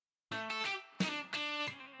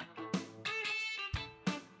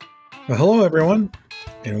Well, hello, everyone,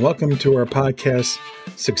 and welcome to our podcast,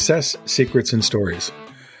 Success, Secrets, and Stories.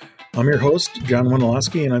 I'm your host, John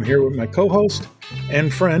Winalowski, and I'm here with my co-host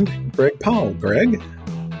and friend, Greg Powell. Greg?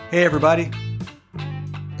 Hey, everybody.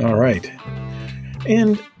 All right.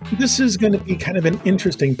 And this is going to be kind of an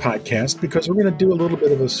interesting podcast because we're going to do a little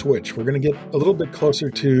bit of a switch. We're going to get a little bit closer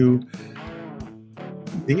to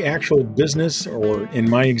the actual business, or in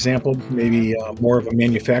my example, maybe more of a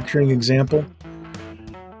manufacturing example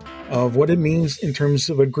of what it means in terms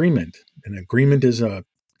of agreement. An agreement is a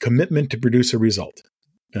commitment to produce a result,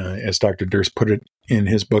 as Dr. Durst put it in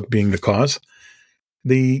his book, Being the Cause.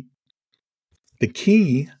 The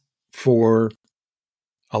key for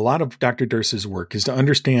a lot of Dr. Durst's work is to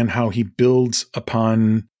understand how he builds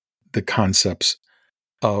upon the concepts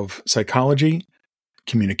of psychology,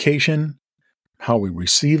 communication, how we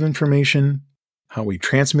receive information, how we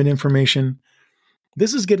transmit information.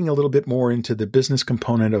 This is getting a little bit more into the business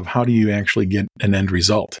component of how do you actually get an end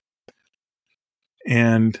result.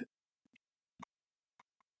 And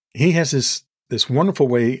he has this wonderful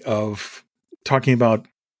way of talking about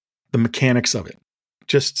the mechanics of it.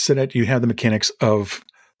 Just so that you have the mechanics of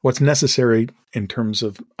what's necessary in terms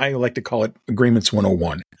of, I like to call it Agreements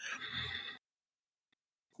 101.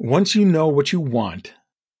 Once you know what you want,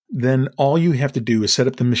 then all you have to do is set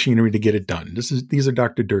up the machinery to get it done. These are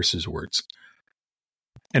Dr. Durst's words.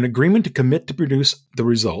 An agreement to commit to produce the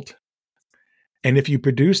result. And if you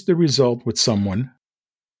produce the result with someone,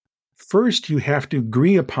 first you have to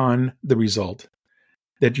agree upon the result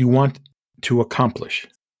that you want to accomplish.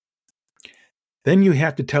 Then you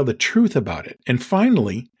have to tell the truth about it. And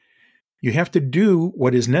finally, you have to do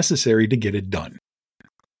what is necessary to get it done.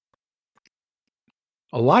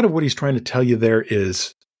 A lot of what he's trying to tell you there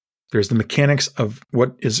is there's the mechanics of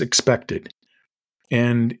what is expected.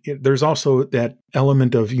 And there's also that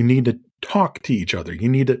element of you need to talk to each other. You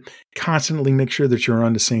need to constantly make sure that you're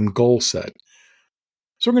on the same goal set.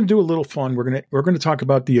 So we're going to do a little fun. We're going to talk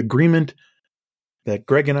about the agreement that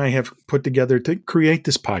Greg and I have put together to create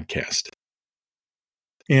this podcast.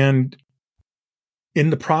 And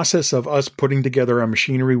in the process of us putting together our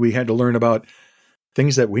machinery, we had to learn about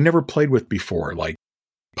things that we never played with before, like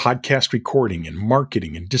podcast recording and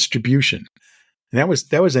marketing and distribution. And that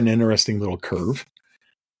was an interesting little curve.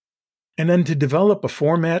 And then to develop a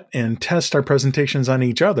format and test our presentations on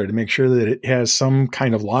each other to make sure that it has some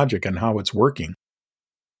kind of logic on how it's working.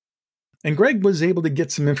 And Greg was able to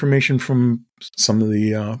get some information from some of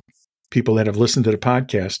the people that have listened to the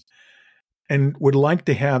podcast and would like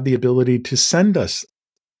to have the ability to send us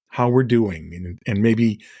how we're doing and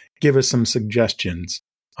maybe give us some suggestions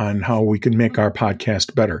on how we can make our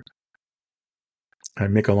podcast better. I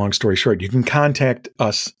make a long story short. You can contact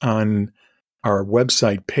us on our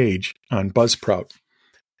website page on Buzzsprout,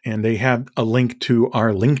 and they have a link to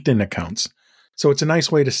our LinkedIn accounts. So it's a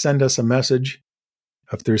nice way to send us a message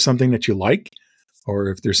if there's something that you like, or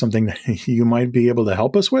if there's something that you might be able to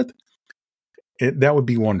help us with. That would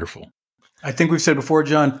be wonderful. I think we've said before,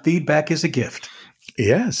 John, feedback is a gift.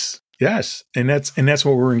 Yes. And that's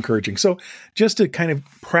what we're encouraging. So just to kind of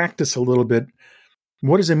practice a little bit,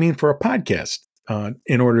 what does it mean for a podcast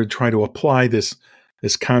in order to try to apply this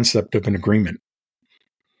concept of an agreement?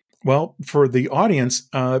 Well, for the audience,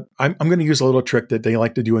 I'm going to use a little trick that they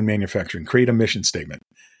like to do in manufacturing, create a mission statement.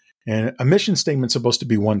 And a mission statement is supposed to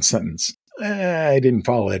be one sentence. I didn't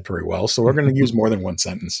follow that very well, so we're going to use more than one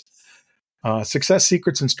sentence. Success,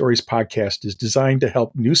 Secrets, and Stories podcast is designed to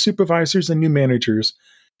help new supervisors and new managers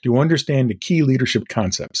to understand the key leadership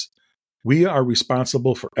concepts. We are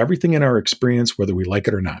responsible for everything in our experience, whether we like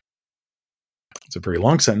it or not. It's a very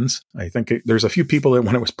long sentence. I think there's a few people that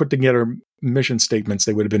when it was put together mission statements,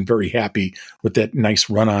 they would have been very happy with that nice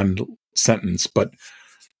run-on sentence. But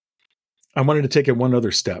I wanted to take it one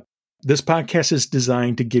other step. This podcast is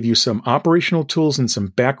designed to give you some operational tools and some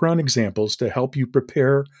background examples to help you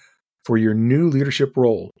prepare for your new leadership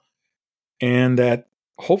role. And that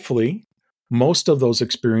hopefully most of those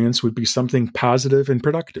experiences would be something positive and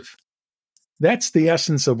productive. That's the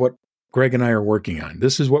essence of what Greg and I are working on.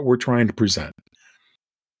 This is what we're trying to present.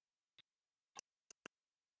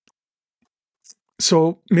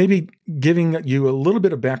 So maybe giving you a little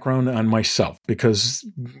bit of background on myself, because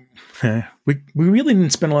we really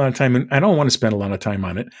didn't spend a lot of time, and I don't want to spend a lot of time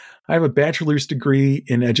on it. I have a bachelor's degree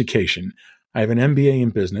in education. I have an MBA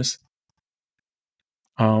in business,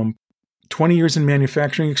 20 years in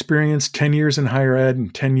manufacturing experience, 10 years in higher ed,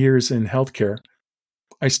 and 10 years in healthcare.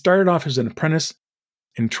 I started off as an apprentice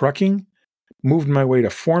in trucking, moved my way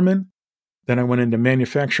to foreman. Then I went into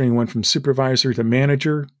manufacturing, went from supervisor to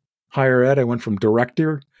manager. Higher ed, I went from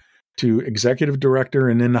director to executive director.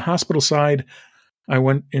 And in the hospital side, I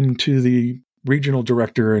went into the regional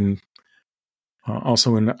director and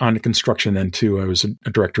also on the construction end too. I was a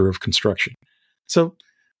director of construction. So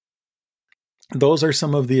those are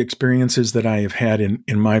some of the experiences that I have had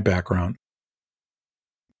in my background.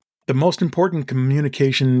 The most important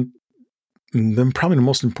communication, probably the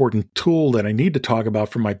most important tool that I need to talk about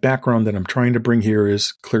from my background that I'm trying to bring here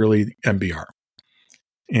is clearly MBR.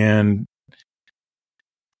 And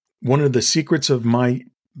one of the secrets of my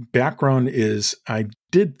background is I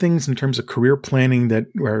did things in terms of career planning that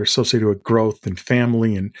are associated with growth and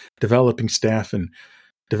family and developing staff and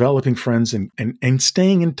developing friends and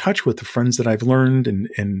staying in touch with the friends that I've learned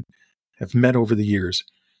and have met over the years.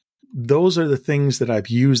 Those are the things that I've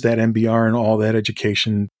used that MBR and all that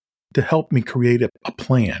education to help me create a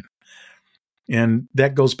plan. And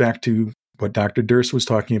that goes back to what Dr. Durst was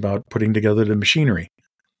talking about, putting together the machinery.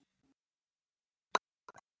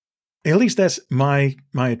 At least that's my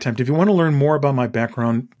attempt. If you want to learn more about my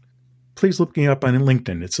background, please look me up on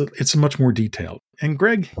LinkedIn. It's much more detailed. And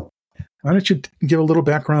Greg, why don't you give a little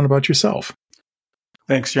background about yourself?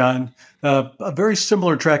 Thanks, John. A very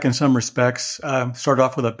similar track in some respects. Started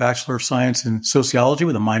off with a Bachelor of Science in Sociology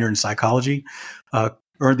with a minor in Psychology.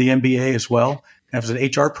 Earned the MBA as well. I was an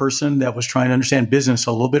HR person that was trying to understand business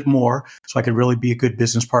a little bit more so I could really be a good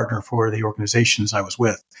business partner for the organizations I was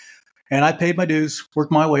with. And I paid my dues,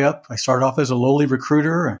 worked my way up. I started off as a lowly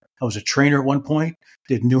recruiter. I was a trainer at one point,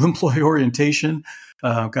 did new employee orientation,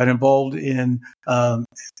 got involved in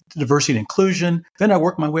diversity and inclusion. Then I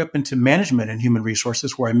worked my way up into management and human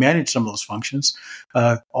resources where I managed some of those functions.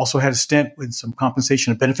 Also had a stint with some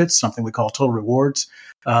compensation and benefits, something we call total rewards,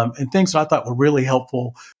 and things that I thought were really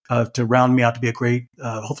helpful to round me out to be a great,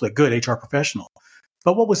 hopefully a good HR professional.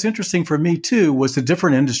 But what was interesting for me too was the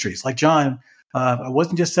different industries. Like John, I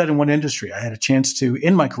wasn't just set in one industry. I had a chance to,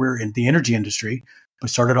 in my career, in the energy industry. I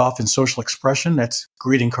started off in social expression. That's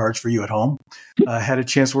greeting cards for you at home. I had a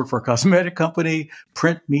chance to work for a cosmetic company,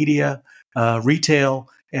 print media, retail.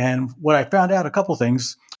 And what I found out, a couple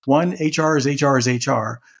things. One, HR is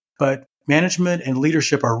HR, but management and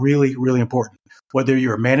leadership are really, really important, whether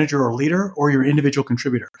you're a manager or leader or you're an individual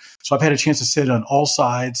contributor. So I've had a chance to sit on all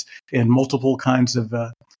sides in multiple kinds of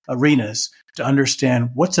arenas to understand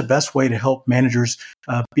what's the best way to help managers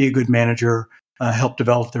be a good manager, help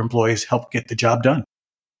develop their employees, help get the job done.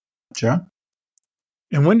 John?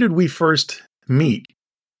 And when did we first meet?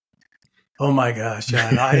 Oh my gosh,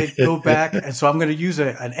 John. I go back, and so I'm going to use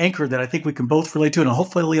an anchor that I think we can both relate to, and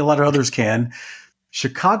hopefully a lot of others can.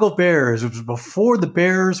 Chicago Bears. It was before the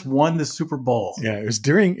Bears won the Super Bowl. Yeah, it was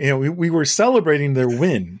during, we were celebrating their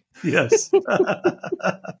win. Yes.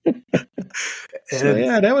 So,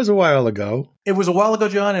 yeah, that was a while ago. It was a while ago,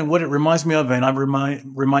 John, and what it reminds me of, and I'm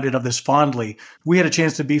reminded of this fondly, we had a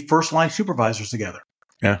chance to be first-line supervisors together.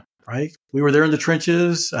 Yeah. Right? We were there in the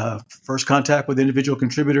trenches, first contact with individual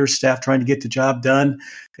contributors, staff trying to get the job done,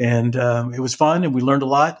 and it was fun, and we learned a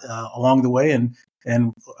lot along the way, and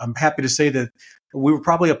I'm happy to say that we were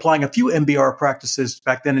probably applying a few MBR practices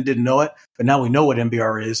back then and didn't know it, but now we know what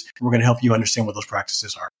MBR is, and we're going to help you understand what those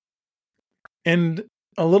practices are. And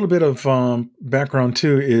a little bit of background,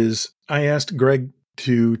 too, is I asked Greg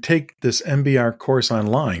to take this MBR course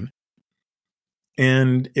online.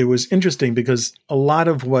 And it was interesting because a lot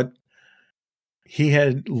of what he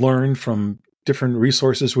had learned from different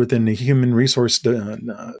resources within the human resource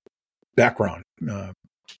background,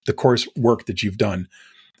 the course work that you've done,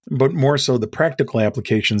 but more so the practical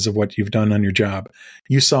applications of what you've done on your job,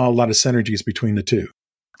 you saw a lot of synergies between the two.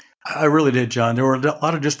 I really did, John. There were a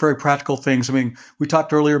lot of just very practical things. I mean, we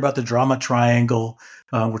talked earlier about the drama triangle.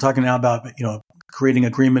 We're talking now about, creating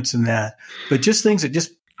agreements in that, but just things that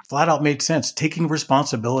just flat out made sense. Taking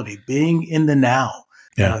responsibility, being in the now,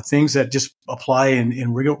 things that just apply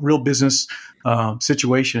in real business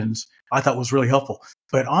situations, I thought was really helpful.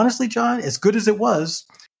 But honestly, John, as good as it was,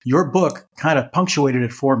 your book kind of punctuated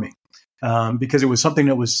it for me because it was something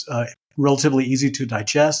that was relatively easy to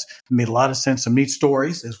digest. It made a lot of sense. Some neat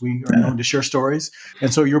stories, as we are known to share stories.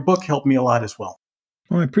 And so your book helped me a lot as well.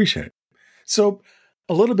 Well, I appreciate it. So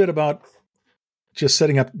a little bit about just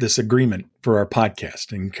setting up this agreement for our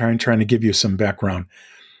podcast and trying to give you some background.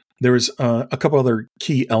 There was a couple other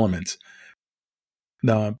key elements.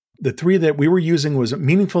 The three that we were using was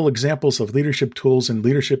meaningful examples of leadership tools and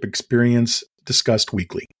leadership experience discussed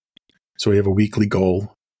weekly. So we have a weekly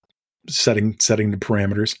goal, setting the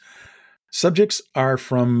parameters. Subjects are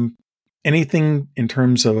from anything in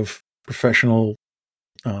terms of professional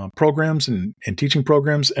programs and teaching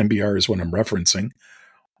programs. MBR is what I'm referencing,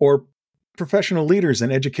 or professional leaders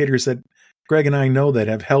and educators that Greg and I know that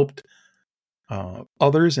have helped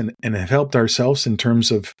others and have helped ourselves in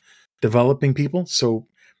terms of developing people. So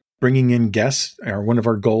bringing in guests are one of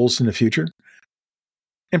our goals in the future.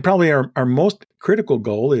 And probably our most critical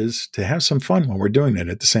goal is to have some fun while we're doing it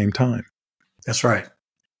at the same time. That's right.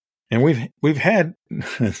 And we've had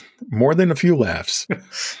more than a few laughs.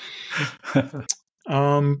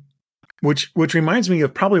 Which reminds me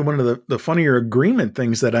of probably one of the funnier agreement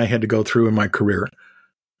things that I had to go through in my career.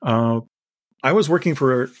 I was working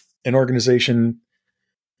for an organization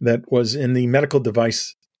that was in the medical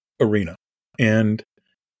device arena. And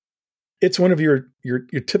it's one of your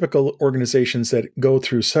typical organizations that go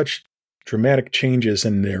through such dramatic changes,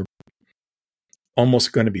 and they're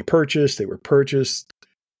almost going to be purchased. They were purchased.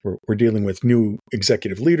 We're dealing with new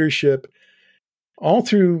executive leadership. All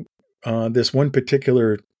through this one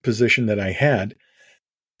particular position that I had,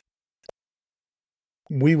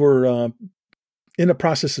 we were in the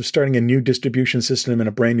process of starting a new distribution system and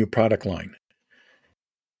a brand new product line.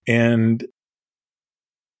 And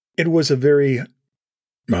it was a very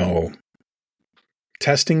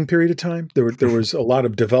testing period of time. There was a lot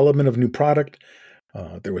of development of new product.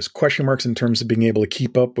 There was question marks in terms of being able to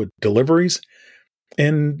keep up with deliveries.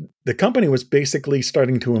 And the company was basically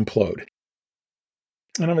starting to implode.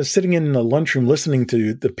 And I was sitting in the lunchroom listening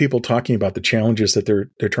to the people talking about the challenges that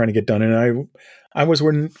they're trying to get done. And I was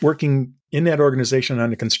working in that organization on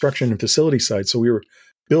the construction and facility side. So we were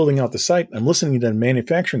building out the site. I'm listening to the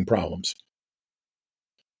manufacturing problems.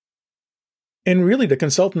 And really the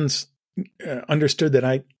consultants understood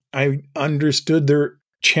that I understood their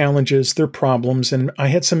challenges, their problems. And I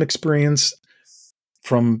had some experience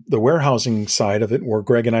from the warehousing side of it, where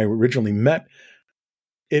Greg and I originally met.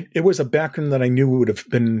 It was a background that I knew would have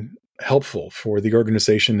been helpful for the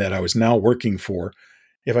organization that I was now working for,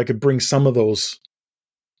 if I could bring some of those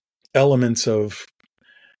elements of,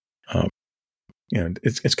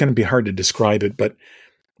 it's going to be hard to describe it, but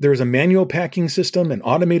there's a manual packing system, an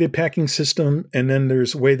automated packing system, and then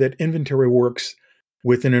there's a way that inventory works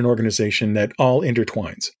within an organization that all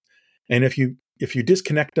intertwines. And if you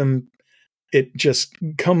disconnect them, it just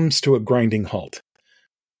comes to a grinding halt.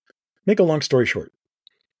 Make a long story short,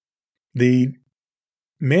 the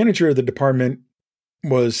manager of the department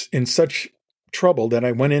was in such trouble that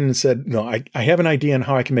I went in and said, no, I have an idea on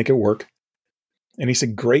how I can make it work. And he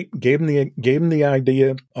said, great, gave him the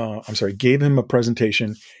idea. Gave him a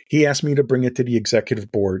presentation. He asked me to bring it to the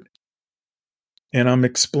executive board. And I'm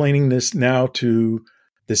explaining this now to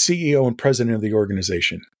the CEO and president of the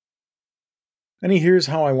organization. And he hears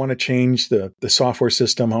how I want to change the software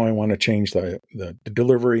system, how I want to change the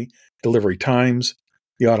delivery times,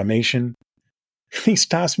 the automation. He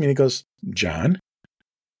stops me and he goes, John,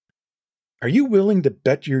 are you willing to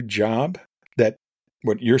bet your job that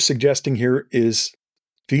what you're suggesting here is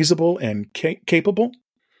feasible and capable?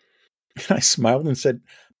 And I smiled and said,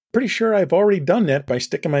 pretty sure I've already done that by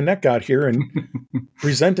sticking my neck out here and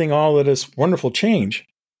presenting all of this wonderful change.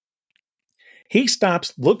 He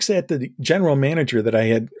stops, looks at the general manager that I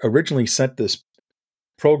had originally sent this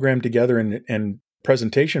program together and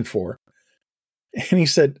presentation for, and he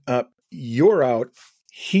said, you're out.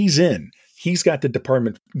 He's in. He's got the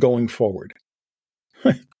department going forward.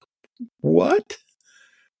 What?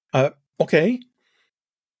 Okay.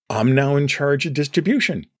 I'm now in charge of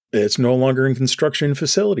distribution. It's no longer in construction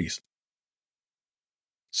facilities.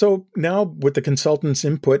 So now with the consultant's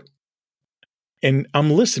input, and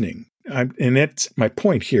I'm listening, and that's my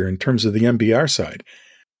point here in terms of the MBR side.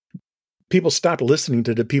 People stopped listening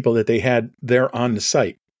to the people that they had there on the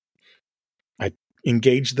site. I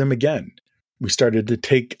engaged them again. We started to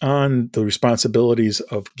take on the responsibilities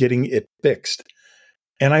of getting it fixed.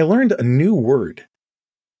 And I learned a new word,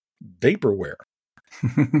 vaporware.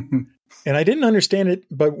 And I didn't understand it,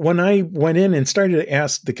 but when I went in and started to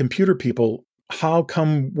ask the computer people, how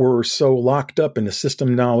come we're so locked up and the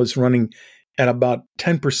system now is running at about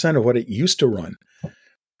 10% of what it used to run?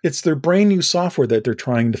 It's their brand new software that they're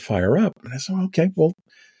trying to fire up. And I said, okay, well,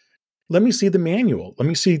 let me see the manual. Let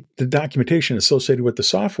me see the documentation associated with the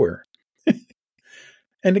software.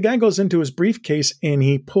 And the guy goes into his briefcase and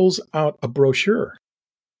he pulls out a brochure.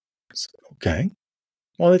 Said, okay,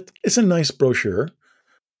 well, it's a nice brochure,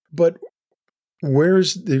 but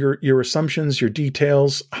where's your assumptions, your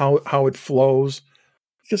details, how it flows?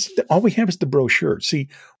 Because all we have is the brochure. See,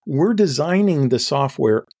 we're designing the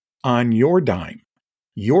software on your dime.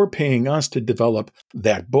 You're paying us to develop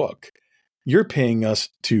that book. You're paying us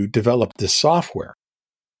to develop this software.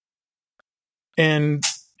 And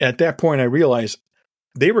at that point, I realized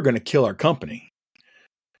they were going to kill our company.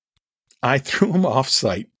 I threw them off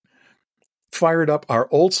site, fired up our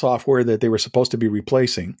old software that they were supposed to be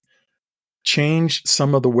replacing, changed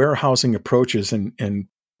some of the warehousing approaches and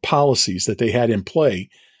policies that they had in play,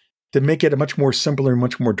 to make it a much more simpler,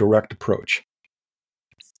 much more direct approach.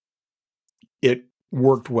 It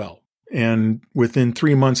worked well. And within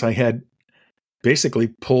 3 months, I had basically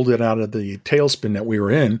pulled it out of the tailspin that we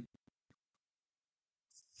were in.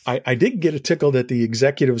 I did get a tickle that the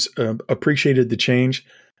executives appreciated the change.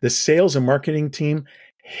 The sales and marketing team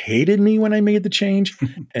hated me when I made the change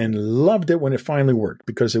and loved it when it finally worked,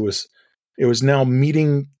 because it was now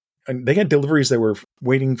meeting. And they had deliveries that were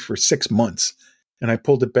waiting for 6 months, and I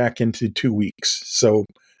pulled it back into 2 weeks. So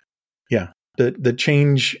yeah, the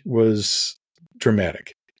change was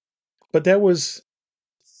dramatic, but that was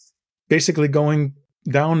basically going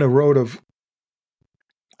down the road of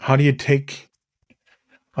how do you take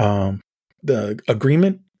the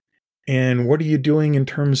agreement and what are you doing in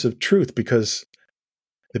terms of truth? Because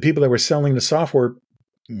the people that were selling the software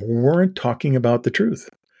weren't talking about the truth.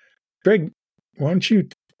 Greg, why don't you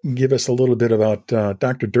give us a little bit about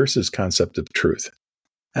Dr. Durst's concept of truth?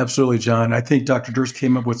 Absolutely, John. I think Dr. Durst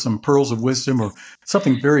came up with some pearls of wisdom, or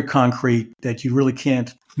something very concrete that you really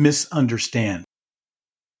can't misunderstand.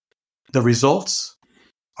 The results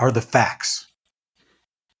are the facts.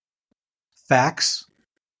 Facts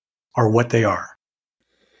are what they are.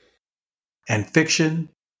 And fiction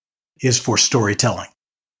is for storytelling.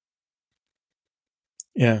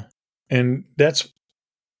 Yeah. And that's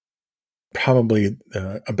probably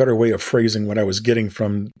a better way of phrasing what I was getting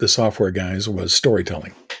from the software guys was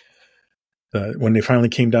storytelling. When they finally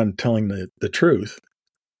came down to telling the truth,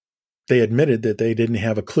 they admitted that they didn't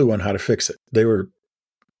have a clue on how to fix it. They were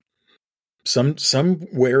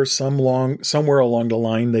somewhere along the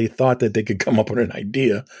line, they thought that they could come up with an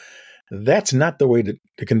idea. That's not the way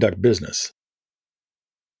to conduct business.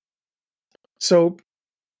 So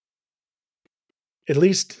at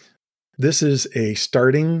least this is a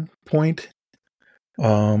starting point.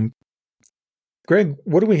 Greg,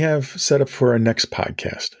 what do we have set up for our next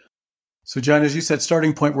podcast? So, John, as you said,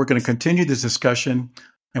 starting point, we're going to continue this discussion,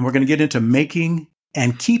 and we're going to get into making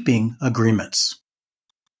and keeping agreements.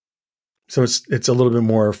 So it's a little bit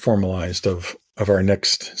more formalized of our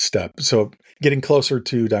next step. So getting closer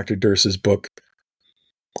to Dr. Durst's book.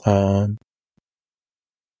 So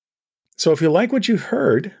if you like what you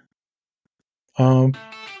heard,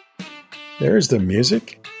 there's the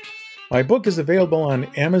music. My book is available on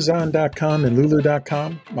Amazon.com and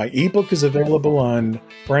Lulu.com. My ebook is available on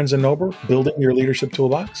Barnes & Noble, Building Your Leadership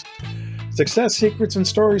Toolbox. Success Secrets and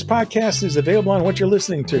Stories podcast is available on what you're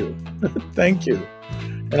listening to. Thank you.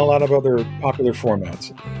 And a lot of other popular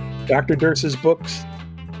formats. Dr. Durst's books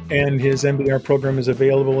and his MBR program is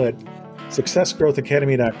available at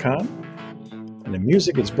successgrowthacademy.com. And the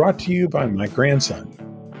music is brought to you by my grandson.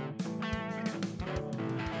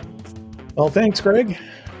 Well, thanks, Greg.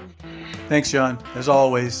 Thanks, John. As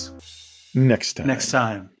always. Next time. Next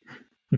time.